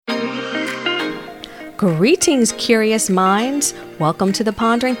Greetings, curious minds. Welcome to the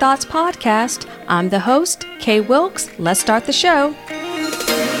Pondering Thoughts podcast. I'm the host, Kay Wilkes. Let's start the show.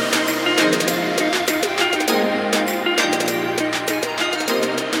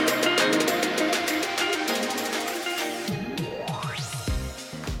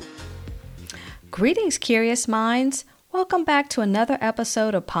 Greetings, curious minds. Welcome back to another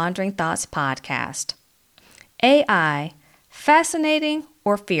episode of Pondering Thoughts podcast. AI, fascinating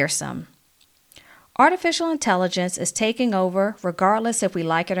or fearsome? Artificial intelligence is taking over regardless if we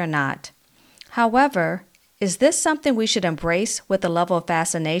like it or not. However, is this something we should embrace with a level of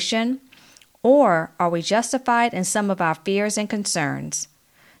fascination? Or are we justified in some of our fears and concerns?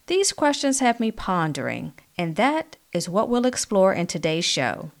 These questions have me pondering, and that is what we'll explore in today's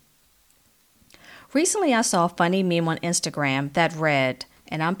show. Recently, I saw a funny meme on Instagram that read,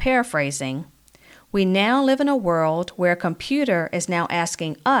 and I'm paraphrasing, "We now live in a world where a computer is now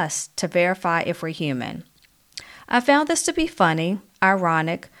asking us to verify if we're human." I found this to be funny,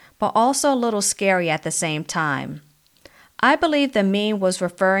 ironic, but also a little scary at the same time. I believe the meme was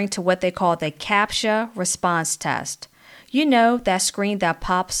referring to what they call the CAPTCHA response test. You know, that screen that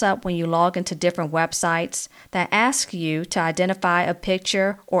pops up when you log into different websites that asks you to identify a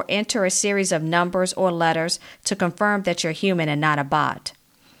picture or enter a series of numbers or letters to confirm that you're human and not a bot.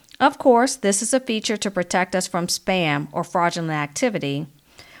 Of course, this is a feature to protect us from spam or fraudulent activity,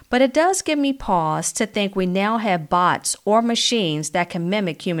 but it does give me pause to think we now have bots or machines that can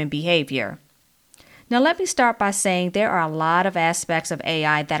mimic human behavior. Now, let me start by saying there are a lot of aspects of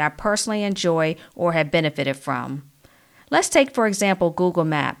AI that I personally enjoy or have benefited from. Let's take, for example, Google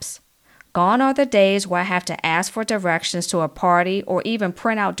Maps. Gone are the days where I have to ask for directions to a party or even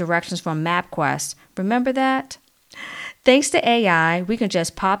print out directions from MapQuest. Remember that? Thanks to AI, we can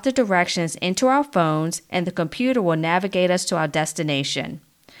just pop the directions into our phones and the computer will navigate us to our destination.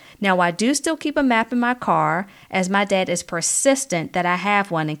 Now, I do still keep a map in my car, as my dad is persistent that I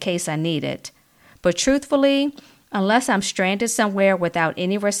have one in case I need it. But truthfully, unless I'm stranded somewhere without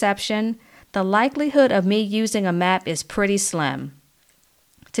any reception, the likelihood of me using a map is pretty slim.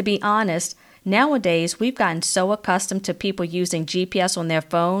 To be honest, nowadays we've gotten so accustomed to people using GPS on their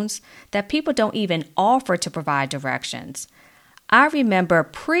phones that people don't even offer to provide directions. I remember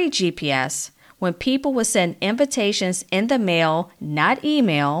pre-GPS when people would send invitations in the mail, not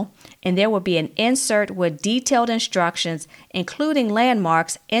email, and there would be an insert with detailed instructions, including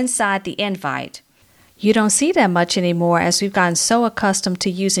landmarks inside the invite. You don't see that much anymore as we've gotten so accustomed to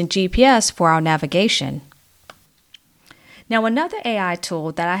using GPS for our navigation. Now, another AI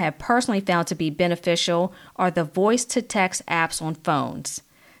tool that I have personally found to be beneficial are the voice-to-text apps on phones.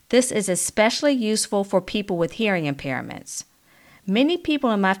 This is especially useful for people with hearing impairments. Many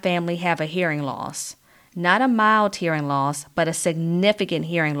people in my family have a hearing loss. Not a mild hearing loss, but a significant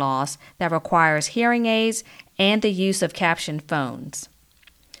hearing loss that requires hearing aids and the use of captioned phones.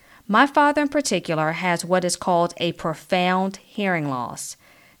 My father in particular has what is called a profound hearing loss.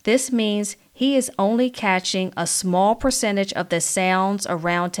 This means he is only catching a small percentage of the sounds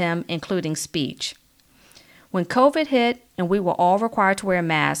around him, including speech. When COVID hit and we were all required to wear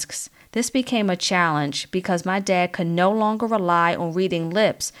masks, this became a challenge because my dad could no longer rely on reading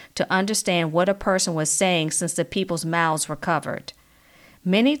lips to understand what a person was saying since the people's mouths were covered.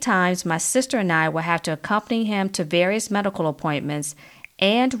 Many times my sister and I would have to accompany him to various medical appointments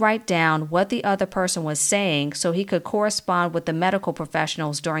and write down what the other person was saying so he could correspond with the medical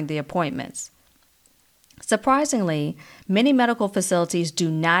professionals during the appointments. Surprisingly, many medical facilities do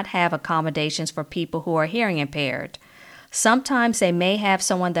not have accommodations for people who are hearing impaired. Sometimes they may have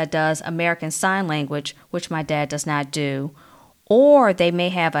someone that does American Sign Language, which my dad does not do, or they may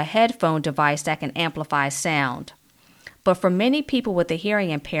have a headphone device that can amplify sound. But for many people with a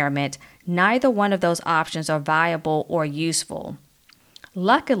hearing impairment, neither one of those options are viable or useful.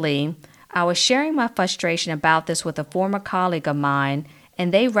 Luckily, I was sharing my frustration about this with a former colleague of mine,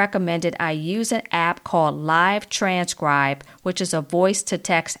 and they recommended I use an app called Live Transcribe, which is a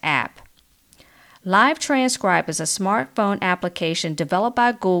voice-to-text app. Live Transcribe is a smartphone application developed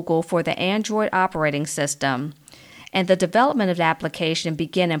by Google for the Android operating system, and the development of the application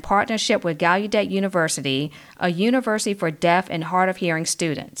began in partnership with Gallaudet University, a university for deaf and hard of hearing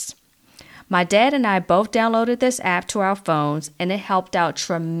students. My dad and I both downloaded this app to our phones, and it helped out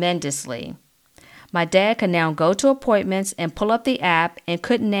tremendously. My dad can now go to appointments and pull up the app and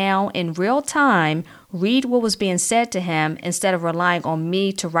could now, in real time, read what was being said to him instead of relying on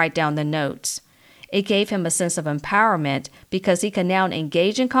me to write down the notes. It gave him a sense of empowerment because he can now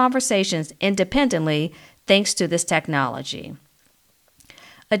engage in conversations independently thanks to this technology.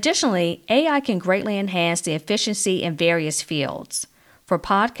 Additionally, AI can greatly enhance the efficiency in various fields. For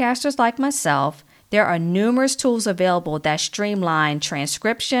podcasters like myself, there are numerous tools available that streamline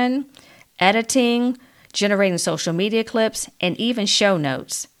transcription, editing, generating social media clips, and even show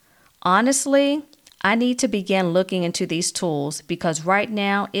notes. Honestly, I need to begin looking into these tools because right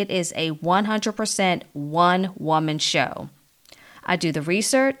now it is a 100% one-woman show. I do the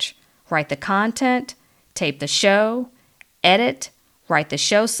research, write the content, tape the show, edit, write the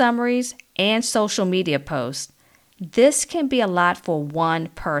show summaries, and social media posts. This can be a lot for one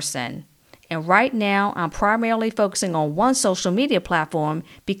person. And right now, I'm primarily focusing on one social media platform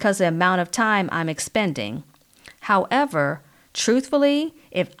because of the amount of time I'm expending. However, truthfully,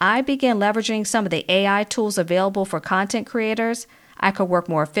 if I begin leveraging some of the AI tools available for content creators, I could work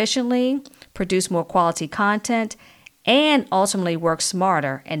more efficiently, produce more quality content, and ultimately work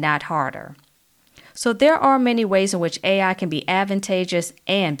smarter and not harder. So there are many ways in which AI can be advantageous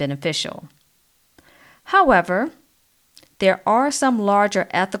and beneficial. However, there are some larger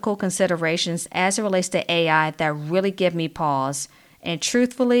ethical considerations as it relates to AI that really give me pause and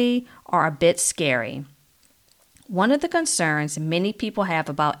truthfully are a bit scary. One of the concerns many people have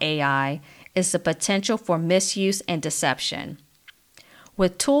about AI is the potential for misuse and deception.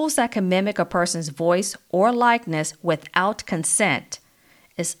 With tools that can mimic a person's voice or likeness without consent,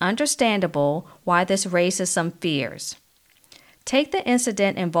 it's understandable why this raises some fears. Take the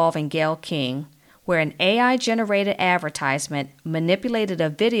incident involving Gayle King, where an AI-generated advertisement manipulated a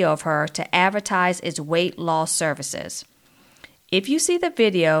video of her to advertise its weight loss services. If you see the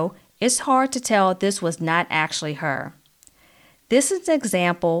video, it's hard to tell this was not actually her. This is an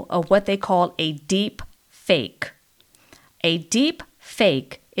example of what they call a deep fake. A deep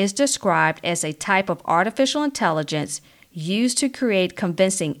fake is described as a type of artificial intelligence used to create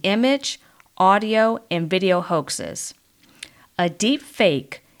convincing image, audio, and video hoaxes. A deep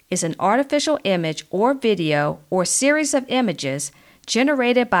fake is an artificial image or video or series of images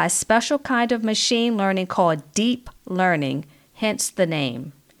generated by a special kind of machine learning called deep learning, hence the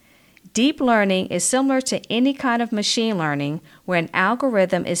name. Deep learning is similar to any kind of machine learning where an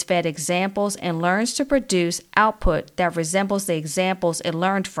algorithm is fed examples and learns to produce output that resembles the examples it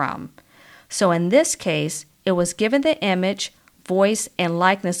learned from. So in this case, it was given the image, voice, and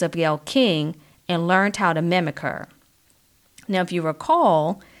likeness of Gayle King and learned how to mimic her. Now, if you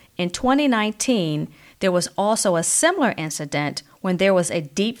recall, in 2019, there was also a similar incident when there was a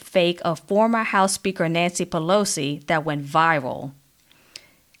deep fake of former House Speaker Nancy Pelosi that went viral.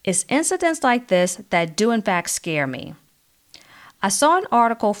 It's incidents like this that do in fact scare me. I saw an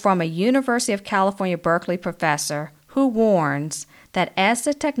article from a University of California, Berkeley professor who warns that as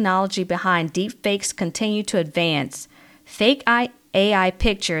the technology behind deepfakes continue to advance, fake AI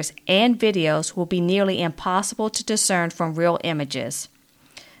pictures and videos will be nearly impossible to discern from real images.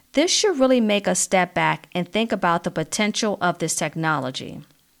 This should really make us step back and think about the potential of this technology.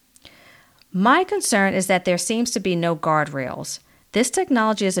 My concern is that there seems to be no guardrails. This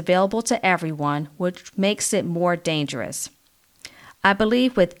technology is available to everyone, which makes it more dangerous. I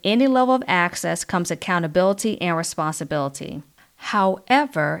believe with any level of access comes accountability and responsibility.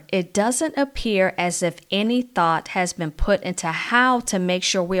 However, it doesn't appear as if any thought has been put into how to make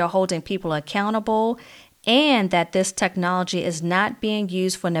sure we are holding people accountable and that this technology is not being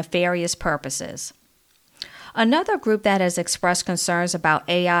used for nefarious purposes. Another group that has expressed concerns about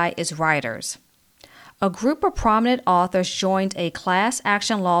AI is writers. A group of prominent authors joined a class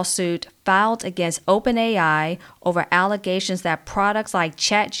action lawsuit filed against OpenAI over allegations that products like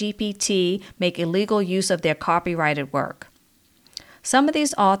ChatGPT make illegal use of their copyrighted work. Some of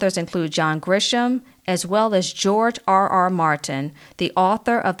these authors include John Grisham, as well as George R.R. Martin, the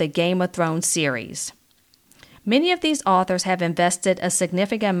author of the Game of Thrones series. Many of these authors have invested a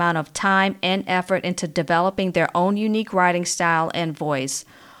significant amount of time and effort into developing their own unique writing style and voice,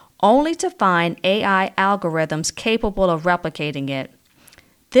 only to find AI algorithms capable of replicating it.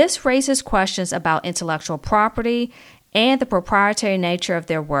 This raises questions about intellectual property and the proprietary nature of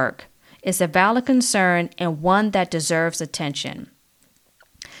their work. It's a valid concern and one that deserves attention.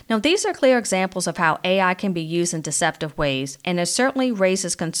 Now, these are clear examples of how AI can be used in deceptive ways, and it certainly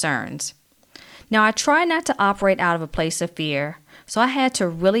raises concerns. Now, I try not to operate out of a place of fear, so I had to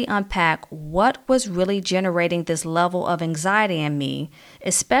really unpack what was really generating this level of anxiety in me,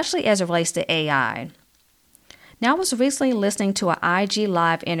 especially as it relates to AI. Now, I was recently listening to an IG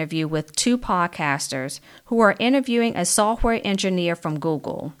Live interview with two podcasters who are interviewing a software engineer from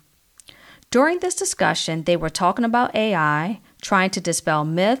Google. During this discussion, they were talking about AI, trying to dispel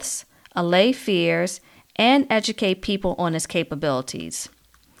myths, allay fears, and educate people on its capabilities.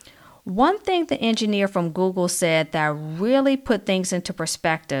 One thing the engineer from Google said that really put things into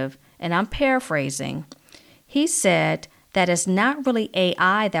perspective, and I'm paraphrasing, he said, that it's not really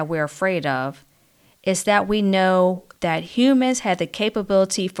AI that we're afraid of. It's that we know that humans have the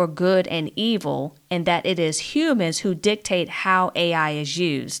capability for good and evil, and that it is humans who dictate how AI is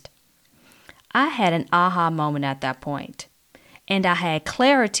used. I had an aha moment at that point, and I had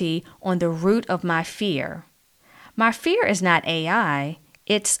clarity on the root of my fear. My fear is not AI,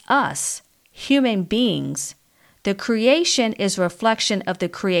 it's us, human beings. The creation is a reflection of the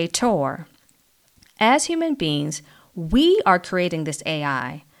Creator. As human beings, we are creating this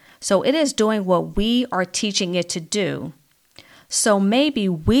AI, so it is doing what we are teaching it to do. So maybe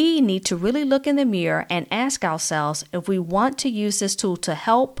we need to really look in the mirror and ask ourselves if we want to use this tool to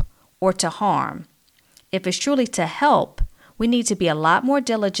help or to harm. If it's truly to help, we need to be a lot more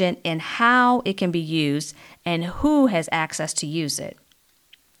diligent in how it can be used and who has access to use it.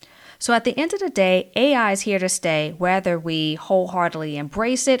 So at the end of the day, AI is here to stay, whether we wholeheartedly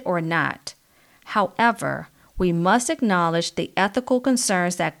embrace it or not. However, we must acknowledge the ethical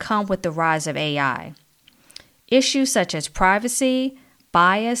concerns that come with the rise of AI. Issues such as privacy,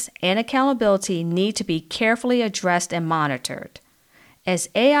 bias, and accountability need to be carefully addressed and monitored. As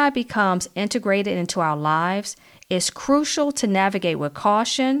AI becomes integrated into our lives, it's crucial to navigate with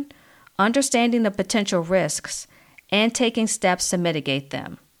caution, understanding the potential risks, and taking steps to mitigate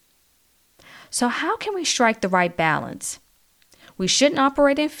them. So how can we strike the right balance? We shouldn't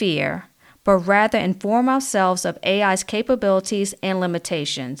operate in fear, but rather inform ourselves of AI's capabilities and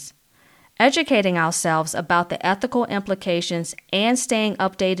limitations. Educating ourselves about the ethical implications and staying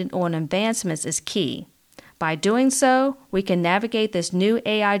updated on advancements is key. By doing so, we can navigate this new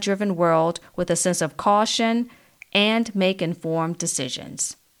AI-driven world with a sense of caution and make informed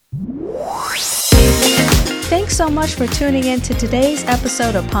decisions. Thanks so much for tuning in to today's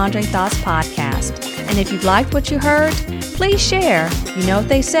episode of Pondering Thoughts Podcast. And if you liked what you heard, please share. You know what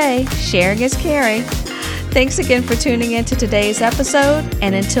they say, sharing is caring. Thanks again for tuning in to today's episode.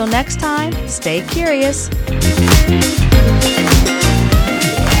 And until next time, stay curious.